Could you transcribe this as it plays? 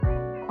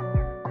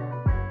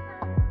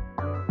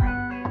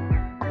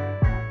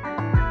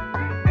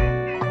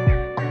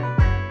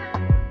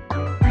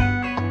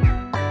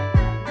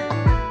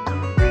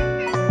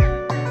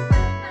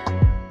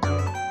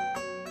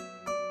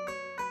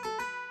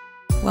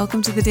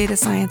welcome to the Data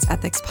Science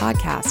Ethics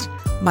Podcast.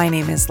 My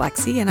name is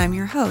Lexi and I'm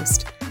your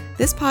host.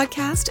 This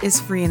podcast is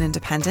free and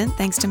independent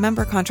thanks to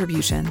member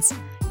contributions.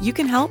 You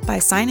can help by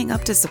signing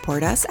up to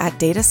support us at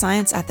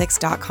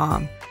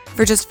datascienceethics.com.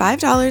 For just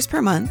 $5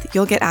 per month,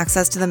 you'll get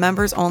access to the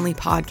members-only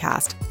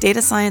podcast,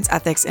 Data Science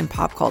Ethics in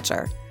Pop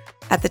Culture.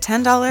 At the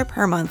 $10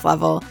 per month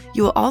level,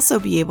 you will also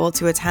be able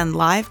to attend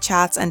live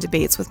chats and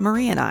debates with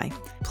Marie and I.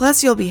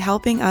 Plus, you'll be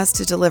helping us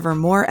to deliver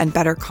more and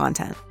better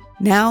content.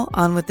 Now,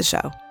 on with the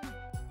show.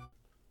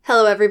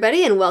 Hello,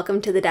 everybody, and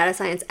welcome to the Data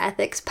Science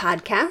Ethics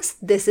Podcast.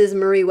 This is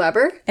Marie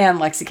Weber. And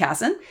Lexi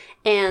Casson.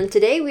 And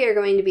today we are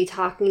going to be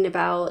talking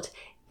about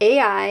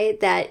AI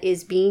that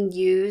is being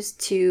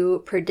used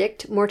to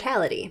predict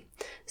mortality.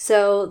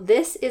 So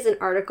this is an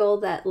article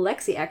that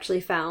Lexi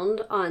actually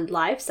found on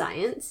Live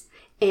Science,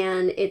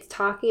 and it's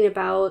talking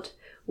about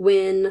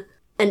when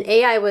an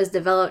AI was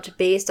developed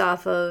based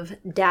off of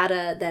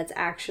data that's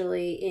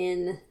actually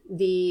in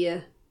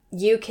the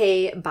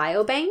UK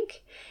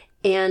Biobank.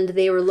 And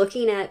they were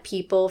looking at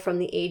people from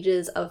the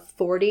ages of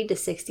 40 to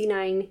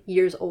 69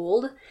 years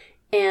old.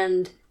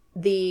 And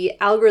the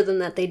algorithm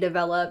that they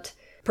developed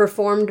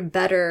performed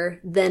better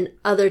than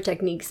other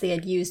techniques they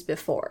had used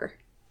before.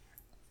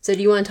 So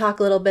do you want to talk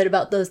a little bit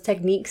about those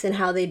techniques and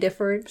how they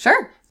differed?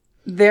 Sure.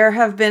 There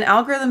have been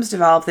algorithms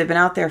developed, they've been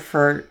out there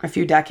for a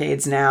few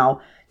decades now,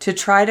 to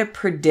try to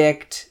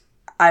predict,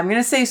 I'm going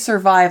to say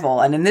survival.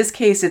 And in this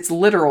case, it's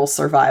literal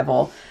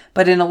survival.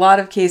 But in a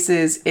lot of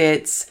cases,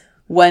 it's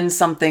when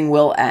something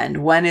will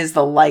end. When is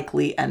the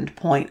likely end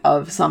point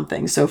of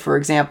something? So for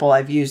example,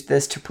 I've used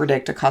this to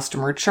predict a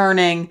customer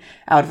churning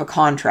out of a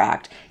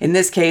contract. In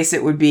this case,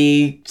 it would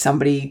be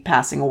somebody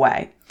passing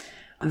away.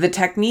 The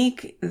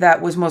technique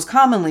that was most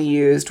commonly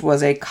used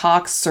was a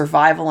Cox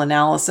survival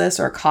analysis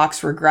or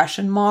Cox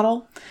regression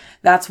model.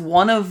 That's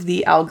one of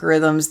the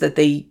algorithms that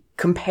they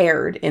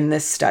compared in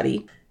this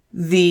study.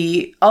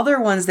 The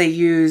other ones they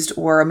used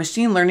were a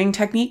machine learning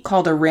technique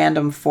called a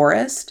random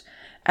forest,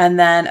 and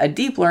then a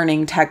deep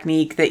learning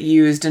technique that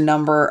used a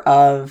number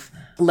of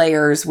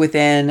layers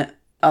within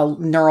a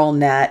neural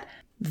net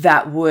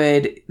that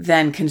would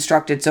then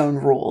construct its own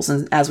rules.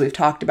 And as we've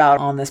talked about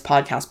on this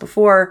podcast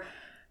before,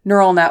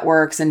 neural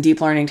networks and deep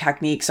learning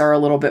techniques are a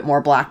little bit more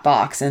black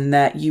box in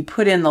that you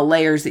put in the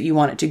layers that you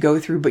want it to go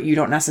through, but you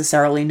don't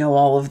necessarily know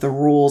all of the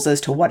rules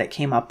as to what it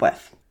came up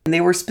with. And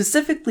they were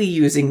specifically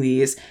using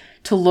these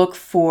to look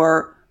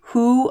for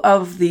who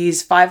of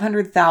these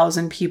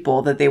 500,000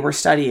 people that they were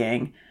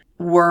studying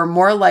were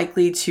more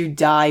likely to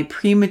die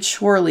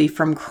prematurely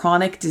from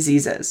chronic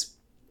diseases.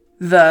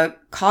 The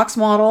Cox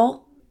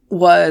model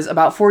was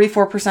about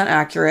 44%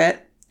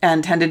 accurate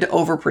and tended to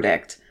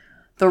overpredict.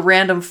 The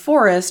random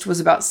forest was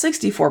about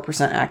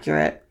 64%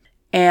 accurate,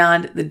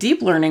 and the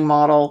deep learning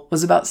model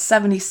was about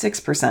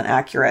 76%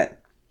 accurate.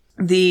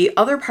 The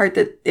other part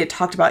that it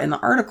talked about in the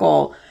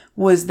article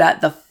was that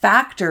the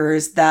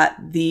factors that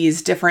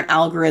these different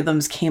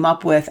algorithms came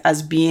up with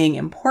as being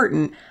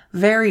important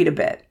varied a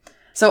bit.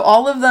 So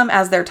all of them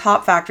as their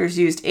top factors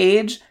used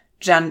age,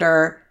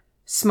 gender,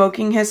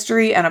 smoking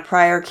history, and a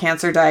prior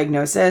cancer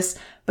diagnosis,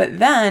 but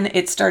then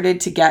it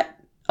started to get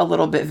a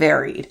little bit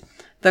varied.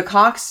 The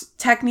Cox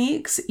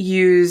techniques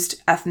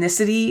used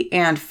ethnicity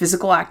and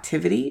physical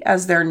activity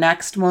as their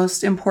next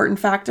most important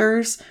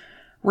factors.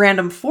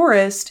 Random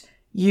forest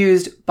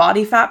used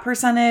body fat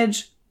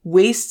percentage,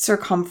 waist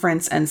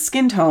circumference, and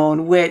skin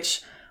tone,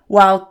 which,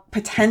 while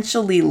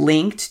potentially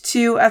linked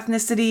to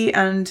ethnicity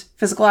and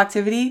physical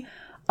activity,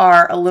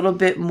 are a little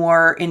bit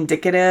more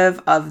indicative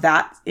of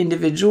that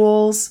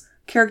individual's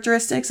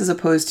characteristics as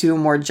opposed to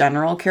more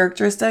general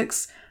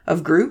characteristics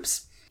of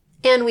groups.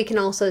 And we can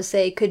also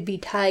say could be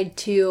tied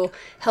to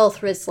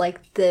health risks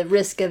like the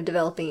risk of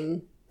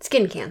developing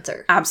skin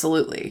cancer.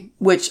 Absolutely,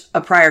 which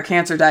a prior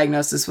cancer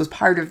diagnosis was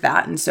part of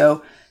that. And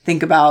so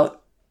think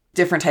about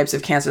different types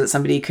of cancer that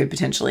somebody could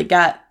potentially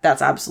get.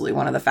 That's absolutely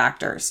one of the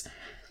factors.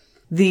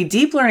 The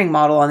deep learning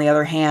model, on the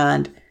other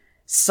hand,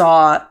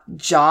 saw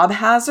job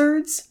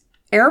hazards,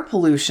 air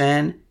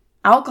pollution,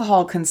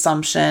 alcohol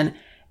consumption,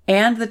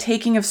 and the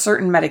taking of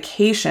certain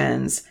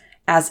medications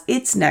as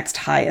its next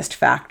highest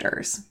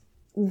factors.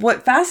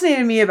 What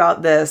fascinated me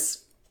about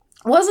this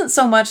wasn't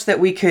so much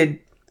that we could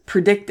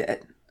predict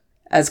it,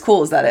 as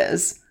cool as that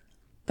is,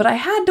 but I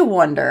had to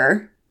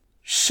wonder,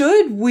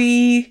 should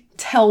we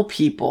tell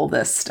people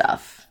this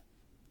stuff?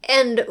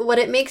 And what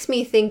it makes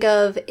me think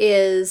of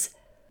is,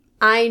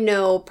 I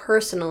know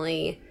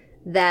personally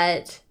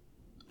that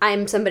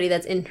I'm somebody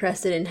that's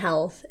interested in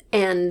health,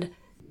 and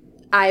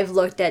I've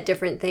looked at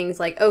different things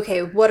like,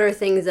 okay, what are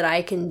things that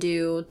I can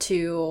do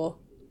to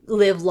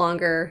live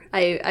longer?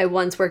 I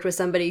once worked with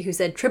somebody who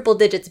said triple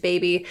digits,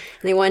 baby,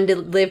 and they wanted to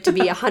live to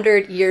be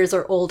 100 years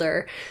or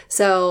older.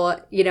 So,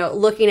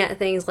 looking at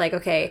things like,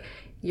 okay,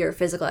 your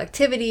physical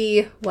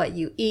activity, what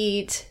you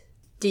eat,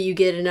 do you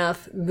get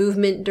enough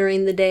movement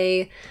during the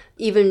day,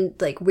 even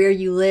like where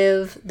you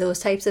live, those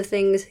types of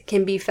things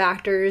can be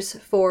factors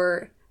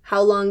for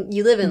how long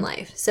you live in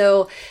life.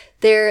 So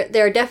there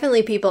are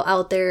definitely people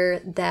out there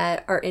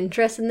that are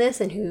interested in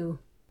this and who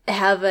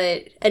have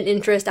an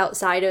interest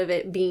outside of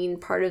it being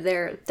part of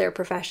their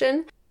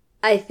profession.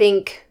 I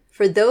think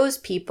for those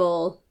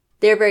people,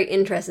 they're very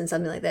interested in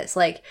something like this.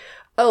 Like,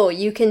 oh,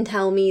 you can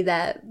tell me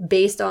that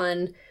based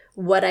on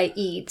what I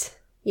eat,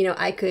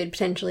 I could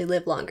potentially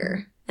live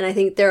longer. And I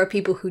think there are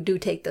people who do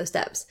take those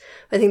steps.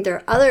 But I think there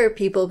are other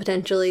people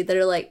potentially that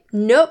are like,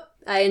 nope,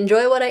 I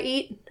enjoy what I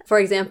eat. For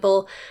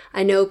example,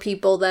 I know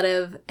people that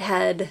have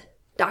had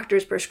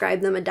doctors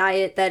prescribe them a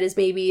diet that is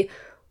maybe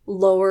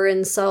lower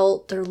in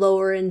salt or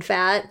lower in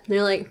fat. And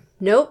they're like,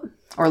 nope.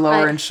 Or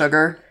lower in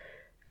sugar.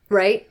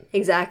 Right,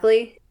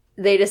 exactly.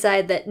 They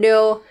decide that,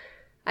 no,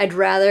 I'd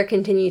rather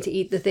continue to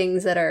eat the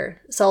things that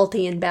are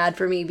salty and bad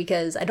for me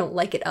because I don't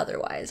like it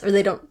otherwise. Or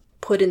they don't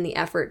put in the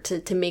effort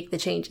to make the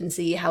change and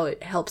see how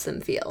it helps them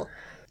feel.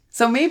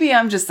 So maybe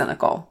I'm just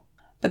cynical.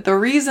 But the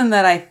reason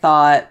that I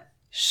thought,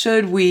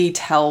 should we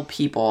tell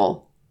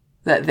people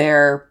that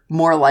they're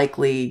more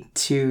likely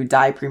to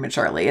die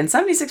prematurely? And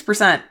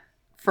 76%,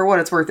 for what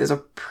it's worth, is a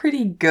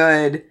pretty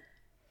good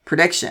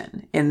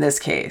prediction in this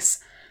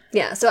case.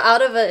 Yeah, so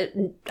out of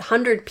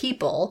 100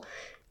 people,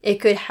 it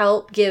could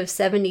help give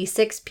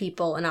 76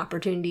 people an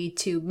opportunity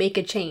to make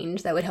a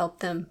change that would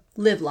help them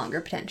live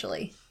longer,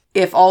 potentially.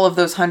 If all of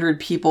those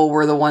 100 people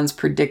were the ones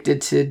predicted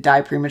to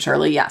die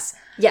prematurely, yes.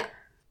 Yeah.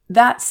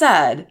 That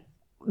said,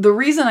 the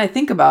reason I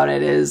think about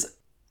it is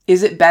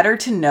it better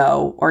to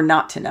know or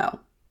not to know?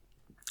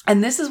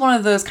 And this is one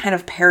of those kind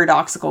of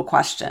paradoxical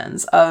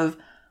questions of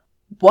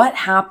what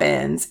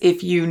happens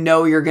if you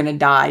know you're going to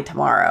die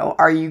tomorrow?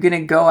 Are you going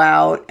to go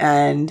out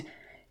and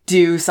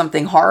do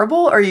something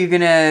horrible? Or are you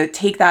going to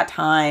take that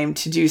time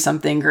to do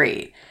something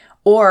great?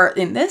 Or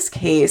in this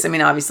case, I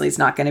mean, obviously it's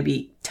not going to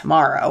be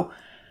tomorrow.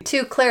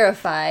 To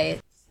clarify,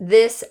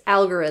 this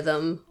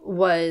algorithm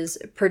was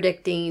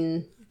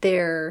predicting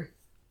their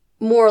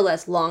more or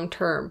less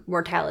long-term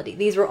mortality.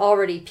 These were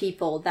already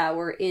people that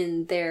were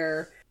in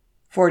their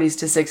 40s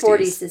to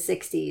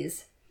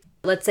 60s.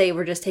 Let's say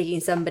we're just taking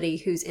somebody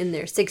who's in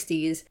their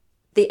 60s.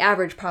 The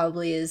average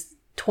probably is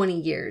 20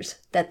 years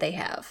that they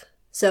have.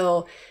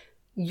 So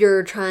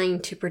you're trying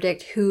to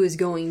predict who is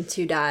going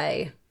to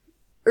die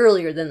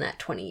earlier than that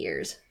 20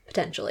 years,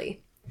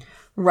 potentially.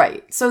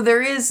 Right. So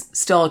there is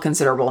still a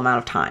considerable amount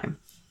of time.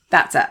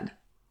 That said,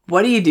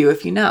 what do you do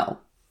if you know?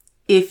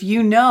 If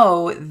you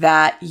know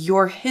that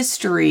your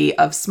history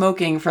of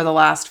smoking for the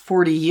last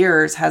 40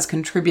 years has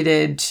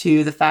contributed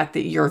to the fact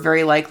that you're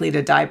very likely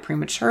to die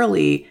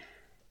prematurely,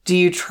 do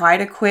you try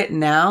to quit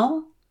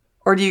now?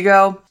 Or do you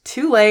go,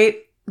 too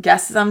late,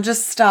 guess I'm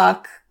just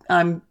stuck,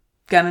 I'm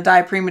going to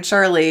die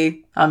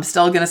prematurely, I'm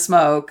still going to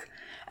smoke?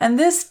 And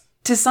this,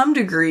 to some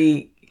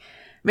degree,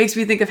 makes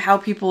me think of how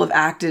people have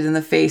acted in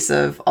the face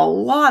of a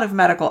lot of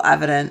medical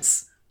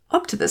evidence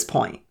up to this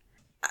point.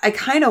 I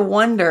kind of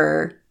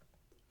wonder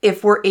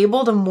if we're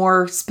able to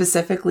more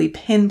specifically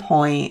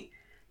pinpoint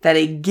that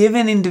a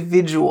given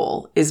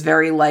individual is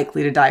very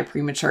likely to die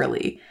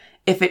prematurely,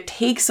 if it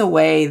takes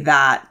away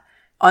that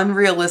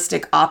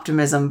unrealistic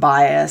optimism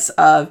bias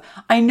of,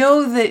 I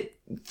know that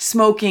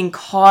smoking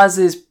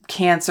causes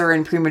cancer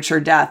and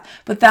premature death,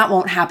 but that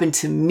won't happen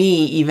to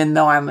me even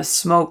though I'm a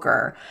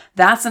smoker.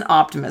 That's an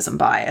optimism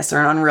bias or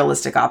an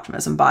unrealistic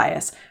optimism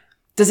bias.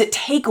 Does it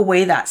take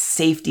away that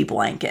safety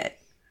blanket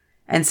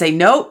and say,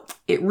 nope,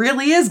 it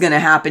really is going to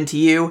happen to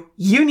you.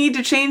 You need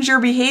to change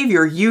your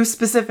behavior. You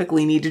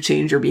specifically need to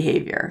change your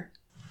behavior.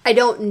 I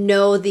don't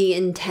know the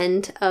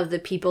intent of the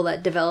people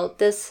that developed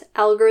this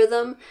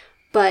algorithm,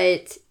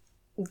 but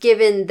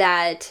given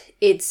that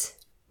it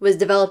was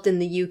developed in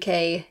the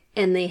UK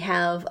and they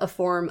have a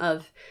form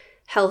of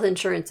health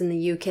insurance in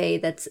the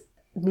UK that's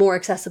more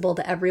accessible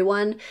to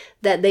everyone,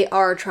 that they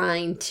are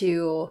trying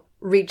to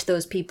reach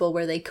those people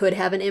where they could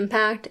have an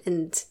impact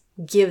and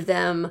give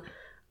them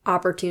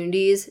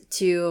opportunities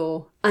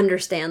to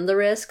understand the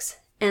risks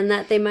and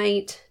that they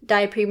might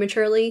die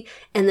prematurely,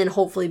 and then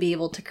hopefully be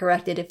able to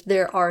correct it if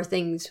there are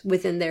things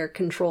within their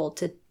control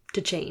to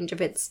change.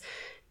 If it's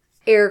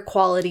air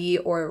quality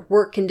or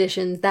work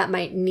conditions, that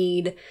might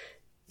need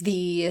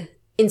the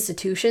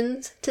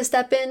institutions to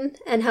step in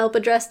and help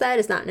address that.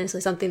 It's not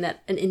necessarily something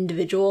that an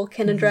individual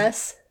can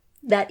address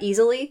that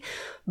easily,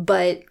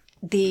 but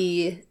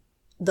the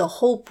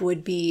hope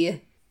would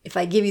be, if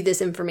I give you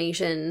this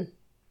information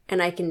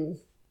and I can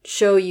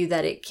show you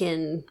that it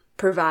can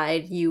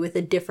provide you with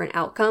a different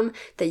outcome,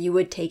 that you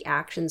would take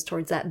actions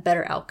towards that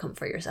better outcome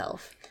for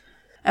yourself.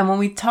 And when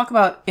we talk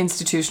about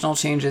institutional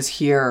changes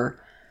here,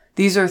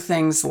 these are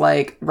things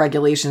like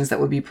regulations that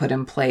would be put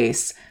in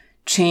place,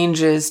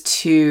 changes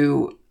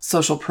to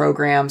social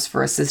programs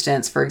for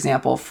assistance, for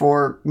example,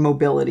 for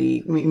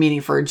mobility, meaning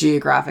for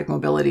geographic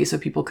mobility, so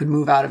people could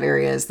move out of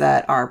areas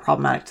that are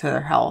problematic to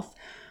their health,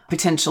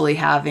 potentially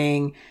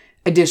having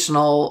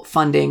additional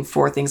funding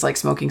for things like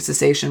smoking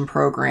cessation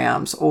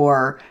programs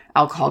or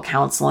alcohol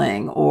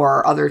counseling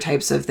or other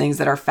types of things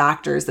that are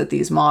factors that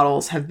these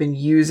models have been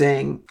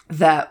using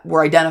that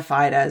were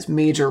identified as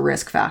major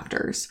risk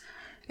factors.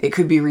 It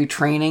could be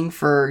retraining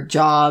for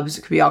jobs.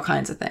 It could be all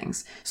kinds of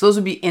things. So those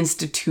would be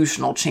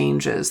institutional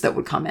changes that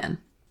would come in.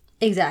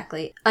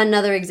 Exactly.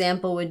 Another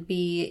example would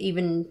be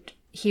even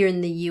here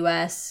in the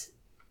US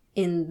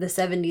in the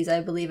 70s,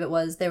 I believe it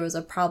was, there was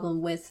a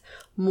problem with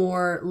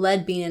more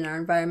lead being in our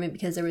environment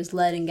because there was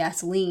lead in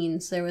gasoline.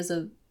 So there was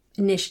an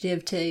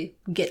initiative to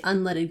get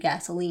unleaded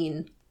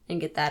gasoline and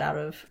get that out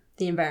of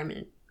the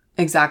environment.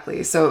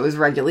 Exactly. So it was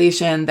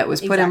regulation that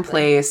was put in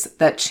place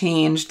that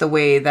changed the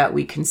way that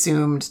we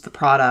consumed the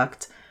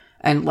product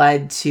and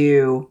led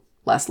to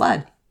less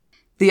lead.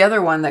 The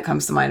other one that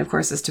comes to mind, of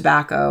course, is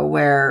tobacco,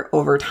 where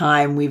over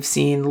time we've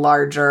seen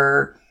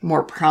larger,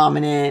 more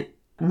prominent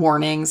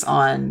warnings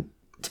on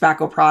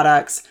tobacco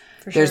products.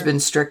 There's been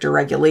stricter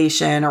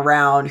regulation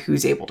around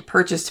who's able to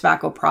purchase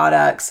tobacco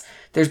products.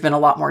 There's been a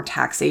lot more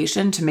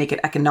taxation to make it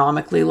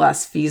economically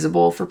less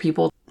feasible for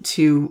people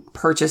to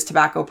purchase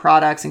tobacco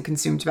products and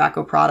consume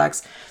tobacco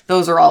products.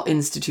 Those are all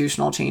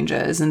institutional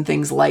changes, and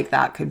things like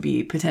that could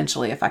be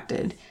potentially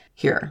affected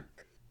here.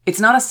 It's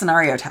not a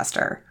scenario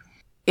tester.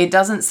 It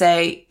doesn't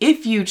say,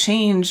 if you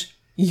change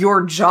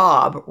your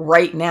job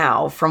right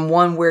now from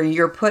one where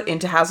you're put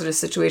into hazardous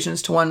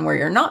situations to one where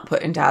you're not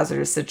put into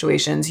hazardous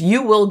situations,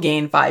 you will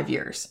gain 5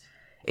 years.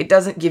 It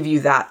doesn't give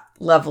you that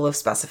level of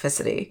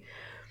specificity.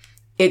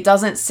 It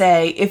doesn't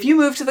say, if you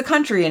move to the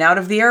country and out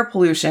of the air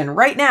pollution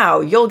right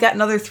now, you'll get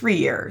another 3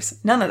 years.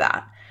 None of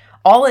that.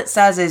 All it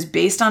says is,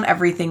 based on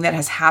everything that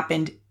has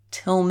happened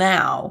till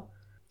now,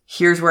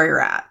 here's where you're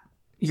at.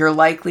 You're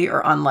likely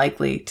or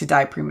unlikely to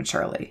die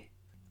prematurely.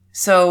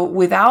 So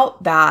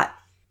without that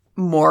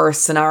more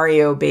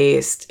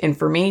scenario-based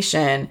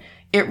information,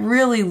 it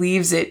really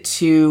leaves it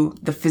to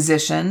the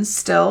physicians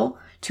still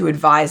to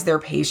advise their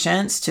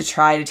patients to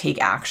try to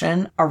take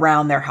action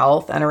around their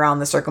health and around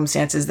the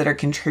circumstances that are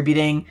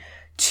contributing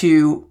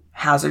to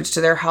hazards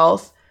to their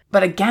health.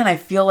 But again, I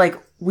feel like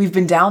we've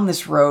been down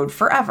this road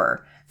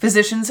forever.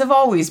 Physicians have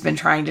always been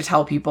trying to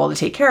tell people to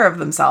take care of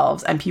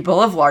themselves, and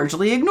people have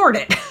largely ignored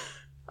it.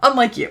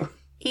 Unlike you,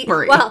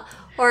 Marie. Well,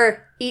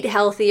 or eat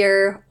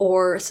healthier,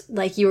 or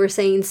like you were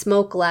saying,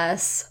 smoke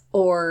less,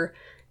 or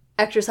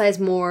exercise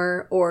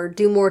more, or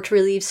do more to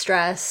relieve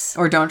stress.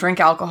 Or don't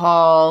drink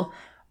alcohol.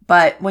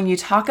 But when you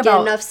talk about...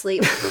 Get enough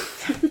sleep.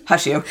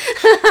 Hush you.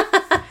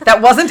 That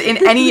wasn't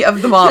in any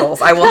of the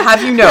models. I will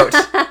have you note.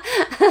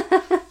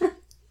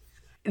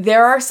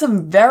 There are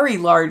some very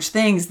large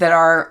things that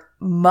are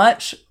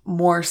much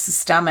more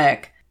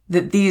systemic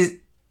that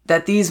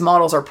these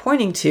models are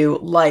pointing to,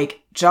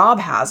 like job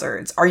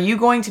hazards. Are you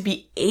going to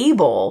be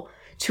able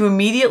to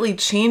immediately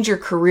change your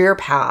career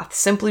path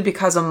simply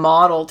because a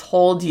model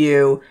told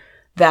you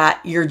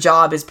that your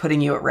job is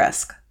putting you at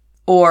risk?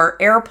 Or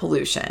air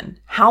pollution.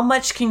 How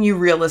much can you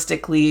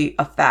realistically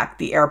affect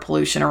the air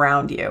pollution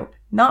around you?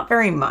 Not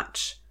very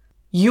much.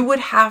 You would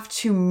have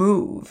to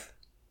move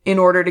in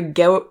order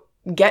to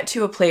get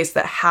to a place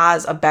that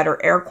has a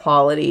better air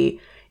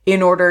quality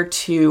in order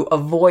to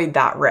avoid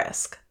that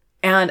risk.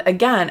 And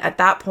again, at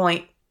that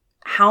point,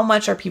 how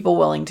much are people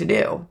willing to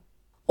do?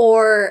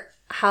 Or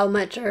how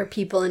much are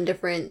people in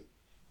different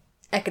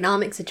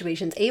economic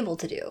situations able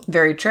to do?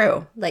 Very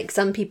true. Like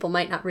some people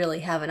might not really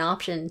have an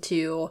option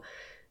to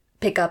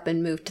pick up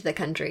and move to the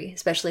country,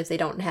 especially if they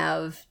don't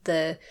have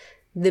the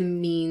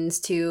means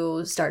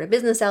to start a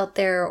business out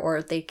there, or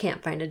if they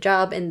can't find a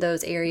job in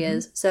those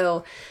areas. Mm-hmm.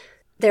 So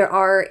there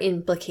are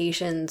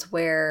implications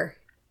where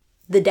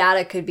the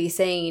data could be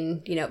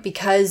saying,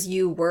 because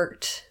you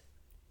worked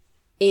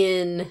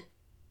in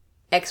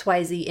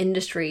XYZ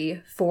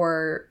industry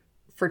for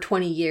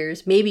 20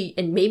 years, maybe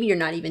you're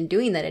not even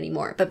doing that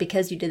anymore, but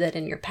because you did that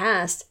in your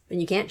past,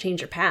 and you can't change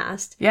your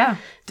past. Yeah.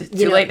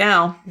 Too late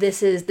now.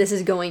 This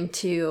is going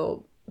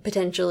to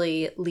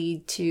potentially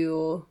lead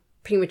to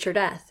premature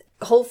death.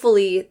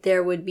 Hopefully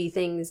there would be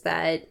things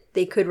that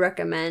they could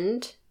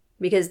recommend,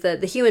 because the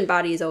human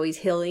body is always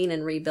healing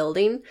and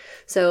rebuilding.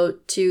 So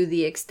to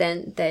the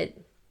extent that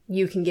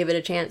you can give it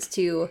a chance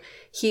to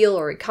heal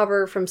or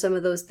recover from some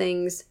of those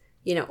things,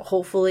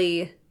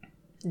 hopefully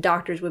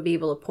doctors would be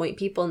able to point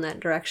people in that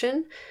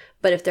direction.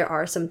 But if there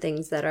are some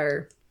things that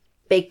are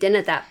baked in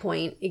at that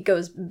point, it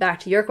goes back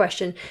to your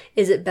question,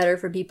 is it better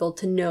for people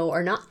to know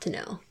or not to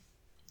know?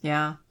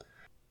 Yeah.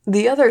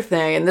 The other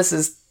thing, and this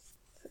is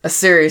a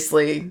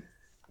seriously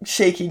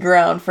shaky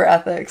ground for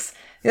ethics,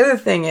 the other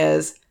thing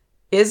is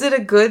it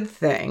a good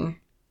thing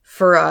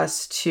for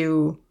us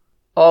to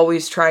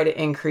always try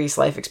to increase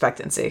life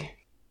expectancy?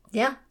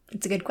 Yeah,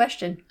 it's a good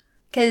question.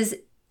 Because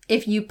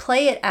if you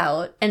play it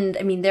out, and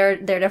I mean, there are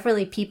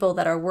definitely people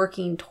that are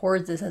working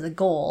towards this as a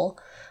goal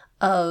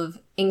of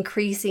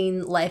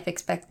increasing life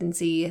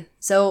expectancy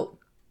so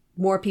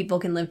more people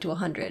can live to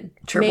 100.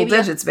 Triple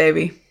digits,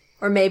 baby.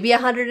 Or maybe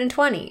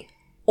 120.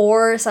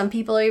 Or some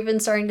people are even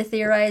starting to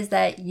theorize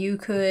that you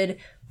could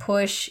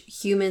push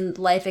human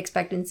life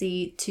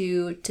expectancy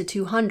to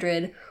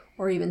 200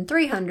 or even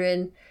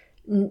 300.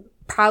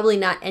 Probably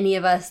not any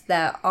of us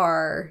that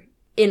are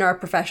in our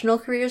professional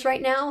careers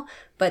right now,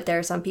 but there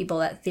are some people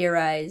that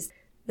theorize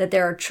that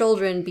there are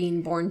children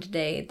being born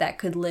today that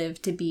could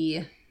live to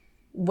be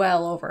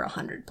well over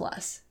 100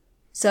 plus.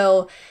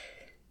 So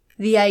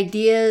the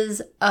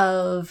ideas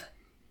of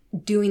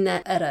doing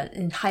that at an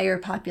entire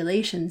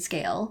population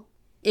scale,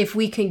 if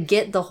we can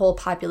get the whole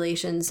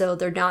population so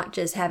they're not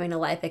just having a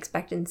life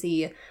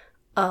expectancy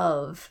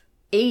of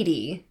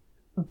 80,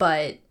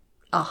 but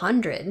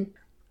 100,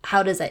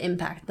 how does that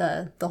impact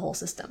the whole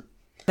system?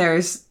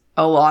 There's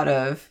a lot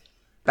of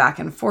back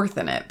and forth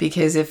in it,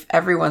 because if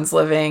everyone's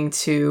living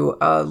to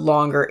a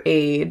longer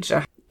age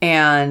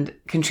and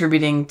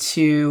contributing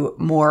to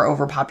more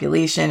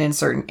overpopulation in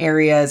certain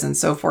areas and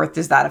so forth,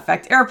 does that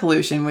affect air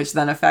pollution, which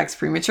then affects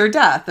premature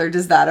death? Or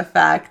does that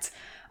affect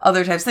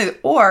other types of things?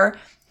 Or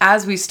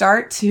as we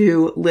start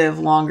to live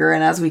longer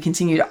and as we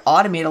continue to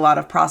automate a lot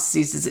of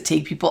processes, does it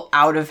take people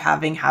out of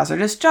having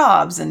hazardous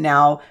jobs? And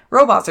now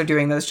robots are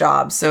doing those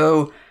jobs.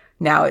 So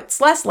now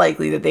it's less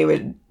likely that they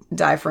would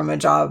die from a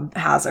job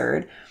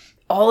hazard.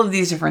 All of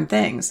these different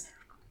things.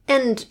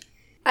 And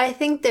I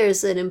think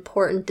there's an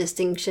important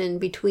distinction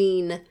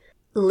between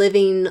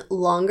living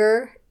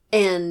longer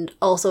and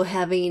also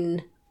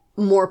having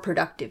more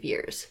productive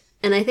years.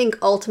 And I think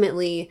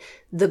ultimately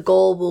the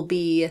goal will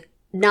be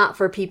not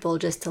for people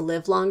just to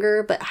live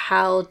longer, but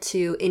how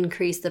to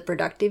increase the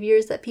productive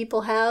years that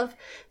people have,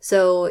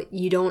 so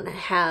you don't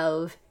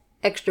have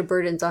extra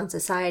burdens on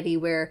society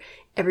where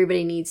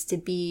everybody needs to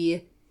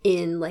be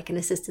in like an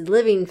assisted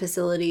living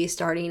facility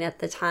starting at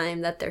the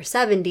time that they're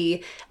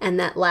 70, and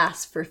that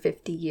lasts for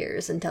 50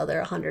 years until they're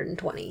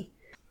 120.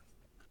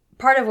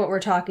 Part of what we're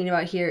talking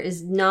about here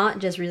is not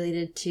just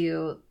related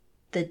to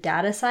the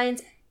data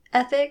science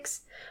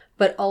ethics,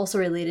 but also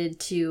related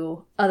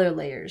to other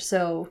layers.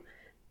 So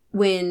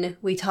when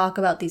we talk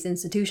about these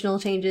institutional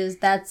changes,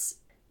 that's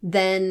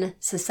then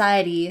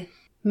society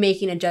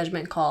making a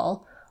judgment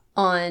call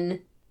on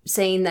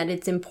saying that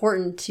it's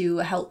important to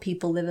help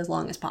people live as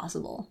long as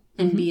possible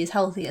and be as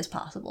healthy as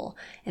possible,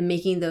 and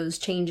making those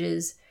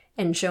changes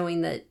and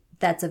showing that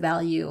that's a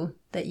value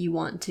that you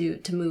want to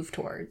move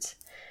towards.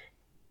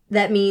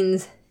 That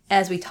means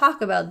as we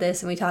talk about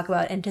this and we talk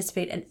about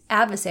anticipate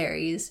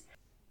adversaries,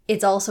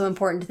 it's also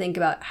important to think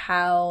about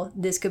how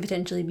this could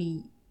potentially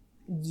be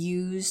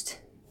used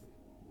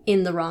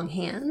in the wrong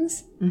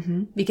hands,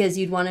 because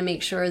you'd want to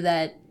make sure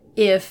that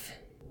if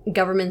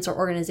governments or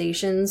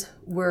organizations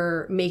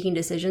were making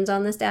decisions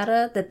on this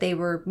data, that they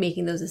were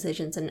making those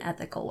decisions in an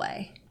ethical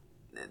way.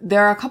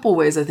 There are a couple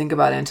ways I think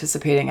about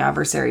anticipating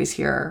adversaries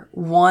here.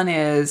 One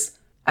is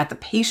at the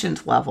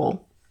patient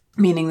level,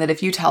 meaning that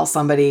if you tell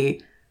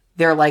somebody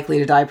they're likely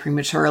to die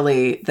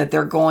prematurely, that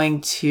they're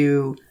going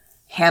to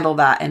handle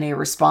that in a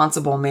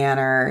responsible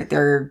manner.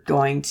 They're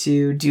going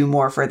to do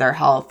more for their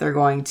health. They're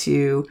going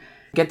to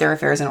get their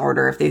affairs in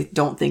order if they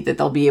don't think that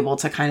they'll be able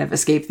to kind of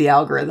escape the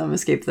algorithm,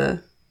 escape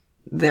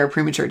their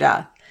premature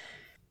death.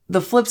 The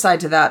flip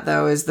side to that,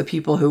 though, is the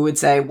people who would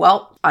say,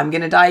 well, I'm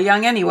going to die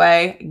young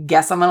anyway.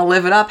 Guess I'm going to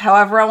live it up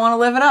however I want to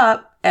live it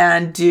up,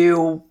 and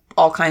do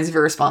all kinds of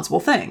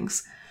irresponsible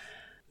things.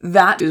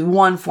 That is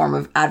one form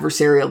of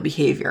adversarial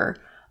behavior.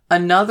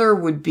 Another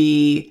would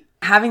be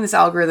having this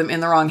algorithm in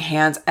the wrong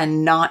hands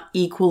and not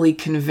equally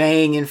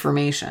conveying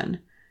information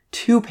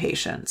to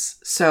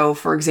patients. So,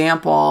 for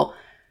example,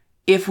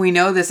 if we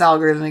know this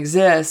algorithm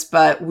exists,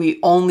 but we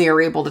only are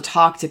able to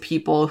talk to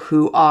people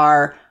who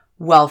are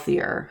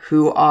wealthier,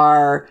 who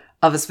are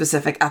of a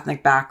specific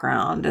ethnic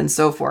background, and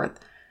so forth,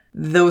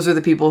 those are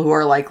the people who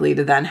are likely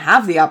to then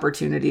have the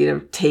opportunity to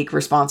take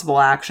responsible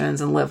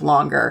actions and live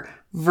longer,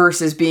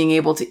 versus being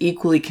able to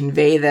equally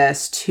convey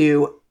this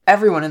to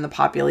everyone in the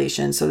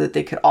population so that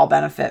they could all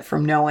benefit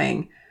from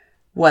knowing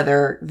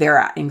whether they're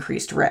at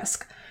increased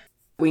risk.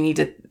 We need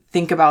to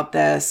think about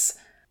this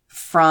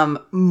from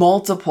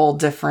multiple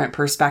different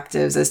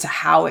perspectives as to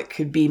how it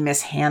could be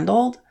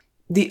mishandled.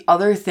 The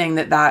other thing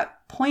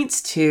that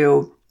points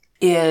to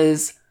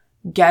is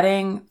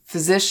getting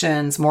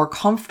physicians more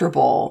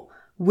comfortable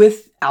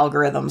with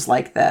algorithms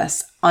like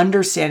this,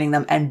 understanding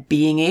them and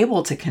being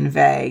able to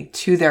convey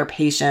to their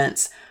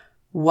patients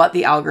what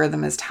the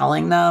algorithm is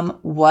telling them,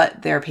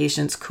 what their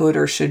patients could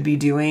or should be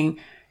doing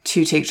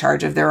to take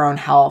charge of their own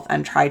health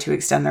and try to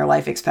extend their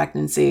life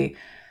expectancy.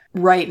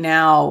 Right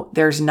now,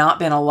 there's not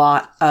been a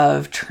lot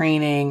of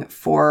training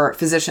for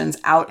physicians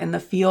out in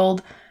the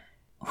field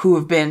who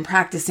have been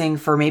practicing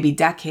for maybe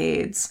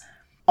decades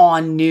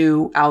on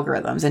new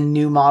algorithms and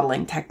new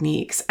modeling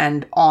techniques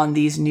and on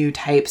these new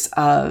types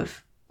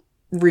of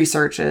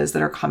researches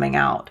that are coming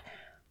out.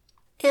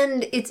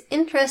 And it's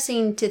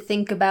interesting to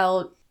think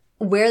about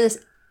where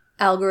this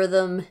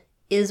algorithm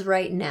is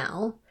right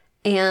now.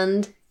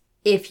 And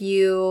if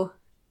you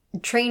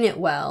train it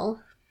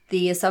well,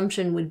 the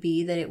assumption would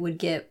be that it would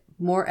get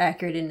more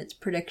accurate in its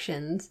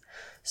predictions.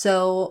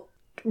 So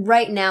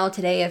right now,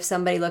 today, if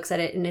somebody looks at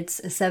it and it's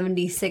a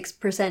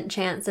 76%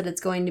 chance that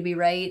it's going to be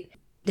right,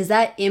 does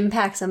that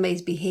impact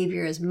somebody's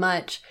behavior as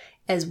much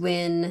as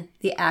when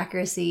the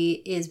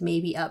accuracy is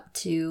maybe up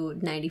to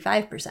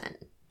 95%?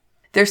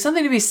 There's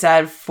something to be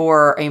said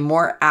for a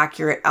more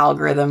accurate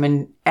algorithm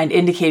and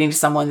indicating to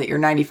someone that you're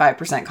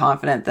 95%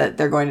 confident that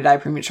they're going to die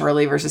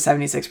prematurely versus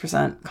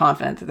 76%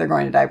 confident that they're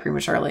going to die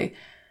prematurely.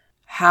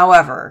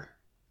 However,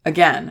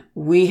 again,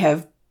 we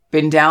have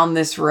been down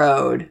this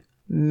road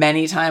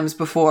many times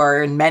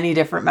before in many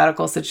different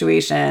medical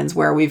situations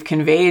where we've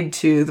conveyed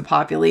to the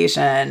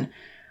population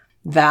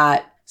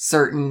that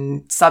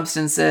certain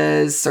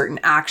substances, certain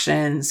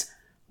actions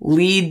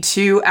lead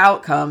to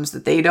outcomes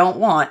that they don't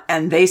want,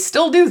 and they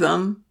still do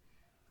them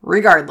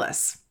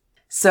regardless.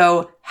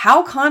 So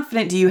how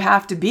confident do you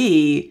have to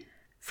be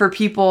for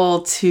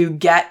people to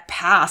get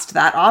past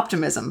that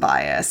optimism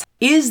bias?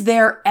 Is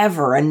there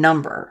ever a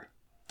number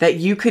that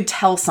you could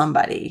tell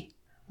somebody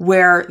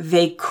where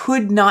they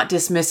could not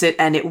dismiss it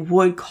and it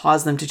would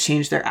cause them to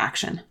change their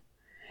action?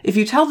 If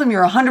you tell them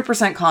you're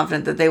 100%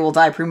 confident that they will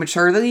die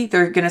prematurely,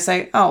 they're going to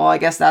say, oh, well, I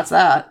guess that's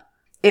that.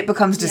 It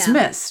becomes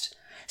dismissed.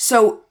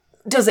 So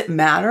does it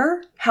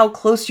matter how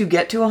close you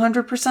get to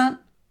 100%?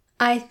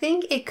 I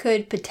think it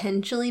could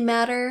potentially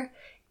matter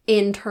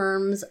in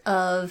terms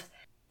of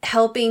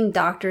helping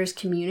doctors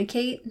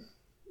communicate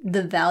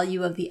the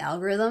value of the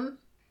algorithm,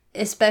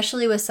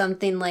 especially with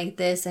something like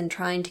this and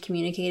trying to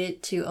communicate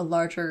it to a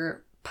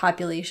larger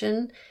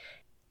population.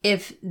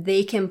 If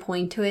they can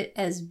point to it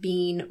as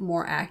being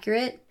more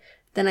accurate,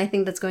 then I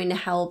think that's going to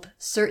help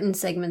certain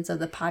segments of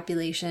the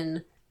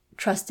population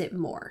trust it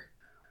more.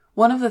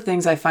 One of the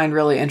things I find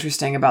really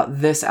interesting about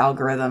this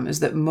algorithm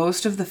is that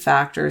most of the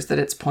factors that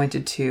it's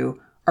pointed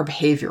to are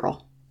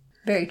behavioral.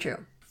 Very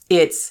true.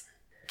 It's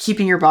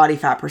keeping your body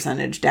fat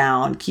percentage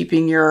down,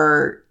 keeping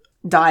your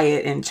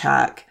diet in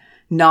check,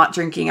 not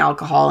drinking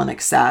alcohol in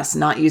excess,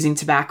 not using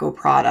tobacco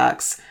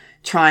products,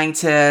 trying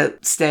to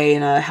stay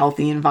in a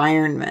healthy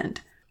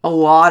environment. A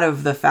lot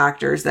of the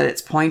factors that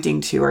it's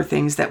pointing to are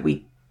things that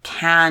we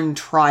can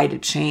try to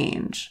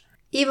change.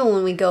 Even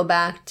when we go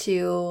back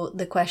to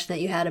the question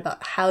that you had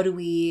about how do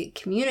we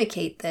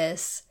communicate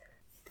this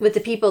with the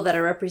people that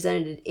are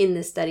represented in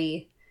this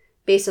study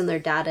based on their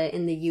data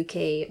in the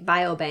UK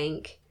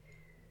Biobank,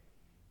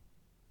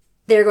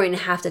 they're going to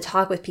have to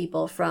talk with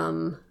people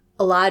from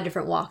a lot of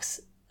different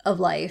walks of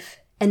life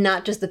and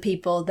not just the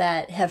people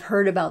that have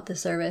heard about the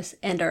service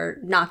and are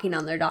knocking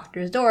on their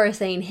doctor's door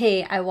saying,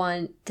 hey, I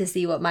want to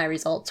see what my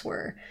results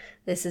were.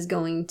 This is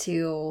going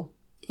to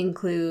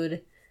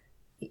include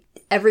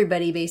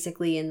everybody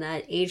basically in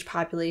that age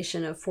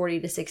population of 40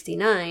 to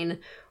 69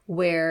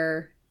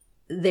 where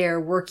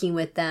they're working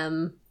with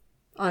them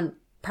on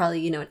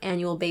probably, an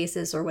annual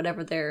basis or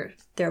whatever their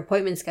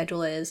appointment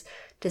schedule is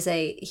to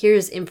say,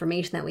 here's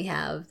information that we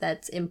have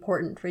that's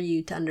important for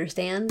you to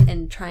understand,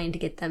 and trying to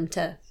get them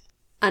to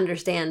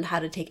understand how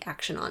to take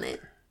action on it.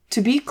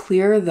 To be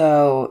clear,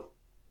 though,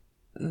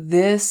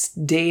 this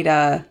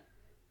data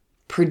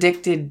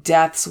predicted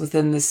deaths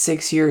within the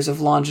 6 years of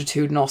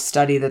longitudinal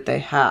study that they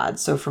had.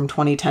 So from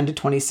 2010 to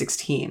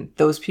 2016,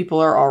 those people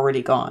are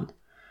already gone.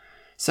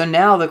 So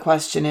now the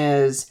question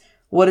is,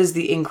 what is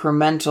the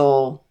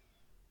incremental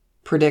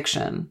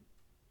prediction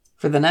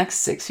for the next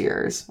 6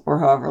 years or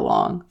however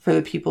long for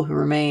the people who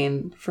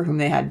remain for whom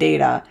they had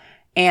data?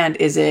 And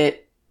is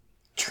it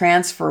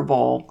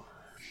transferable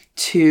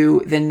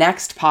to the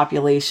next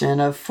population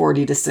of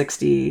 40 to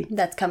 69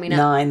 that's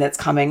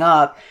coming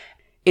up?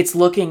 It's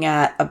looking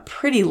at a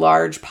pretty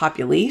large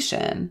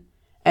population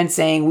and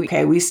saying,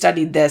 okay, we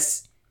studied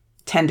this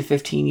 10 to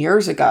 15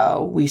 years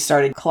ago. We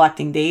started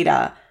collecting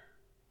data.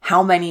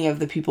 How many of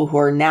the people who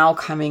are now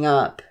coming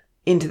up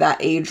into that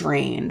age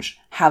range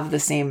have the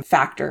same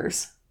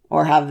factors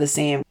or have the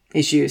same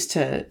issues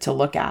to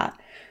look at?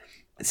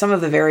 Some of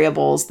the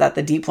variables that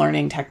the deep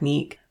learning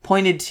technique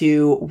pointed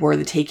to were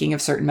the taking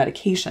of certain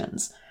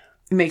medications.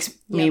 It makes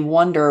me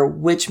wonder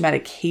which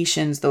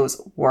medications those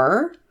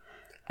were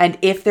and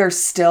if they're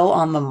still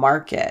on the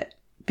market,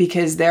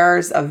 because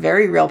there's a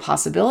very real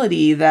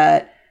possibility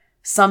that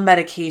some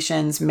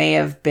medications may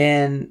have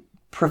been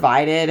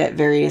provided at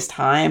various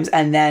times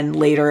and then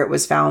later it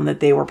was found that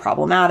they were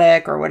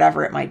problematic or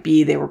whatever it might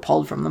be. They were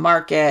pulled from the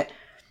market.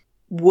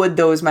 Would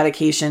those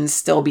medications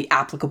still be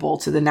applicable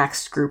to the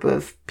next group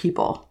of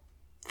people,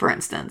 for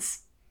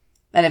instance?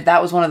 And if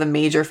that was one of the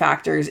major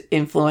factors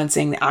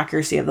influencing the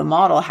accuracy of the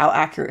model, how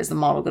accurate is the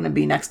model going to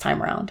be next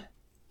time around?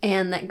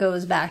 And that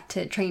goes back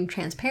to train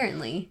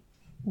transparently.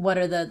 What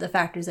are the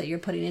factors that you're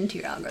putting into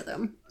your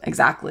algorithm?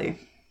 Exactly.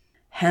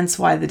 Hence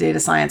why the data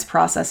science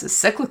process is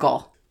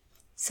cyclical.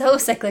 So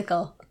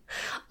cyclical.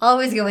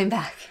 Always going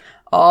back.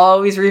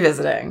 Always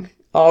revisiting.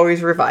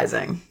 Always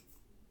revising.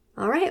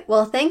 All right.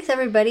 Well, thanks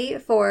everybody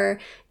for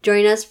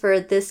joining us for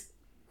this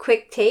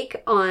quick take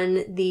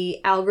on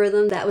the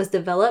algorithm that was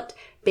developed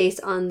based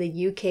on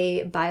the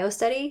UK bio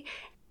study.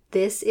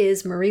 This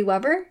is Marie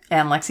Weber.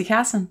 And Lexi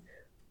Casson.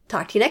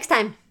 Talk to you next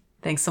time.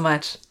 Thanks so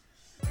much.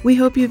 We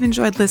hope you've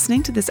enjoyed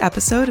listening to this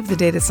episode of the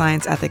Data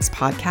Science Ethics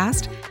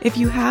Podcast. If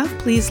you have,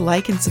 please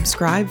like and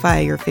subscribe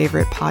via your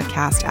favorite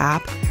podcast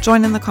app.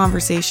 Join in the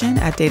conversation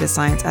at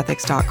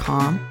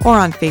datascienceethics.com or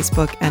on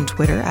Facebook and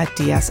Twitter at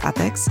DS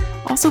Ethics.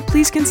 Also,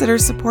 please consider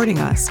supporting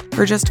us.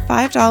 For just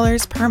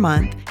 $5 per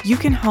month, you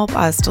can help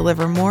us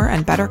deliver more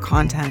and better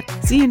content.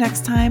 See you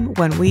next time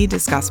when we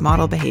discuss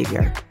model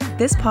behavior.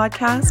 This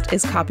podcast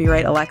is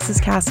copyright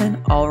Alexis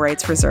Casson, all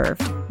rights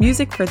reserved.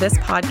 Music for this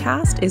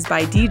podcast is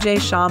by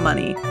DJ Shaw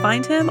Money.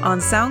 Find him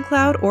on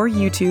SoundCloud or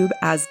YouTube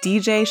as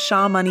DJ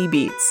Shaw Money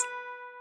Beats.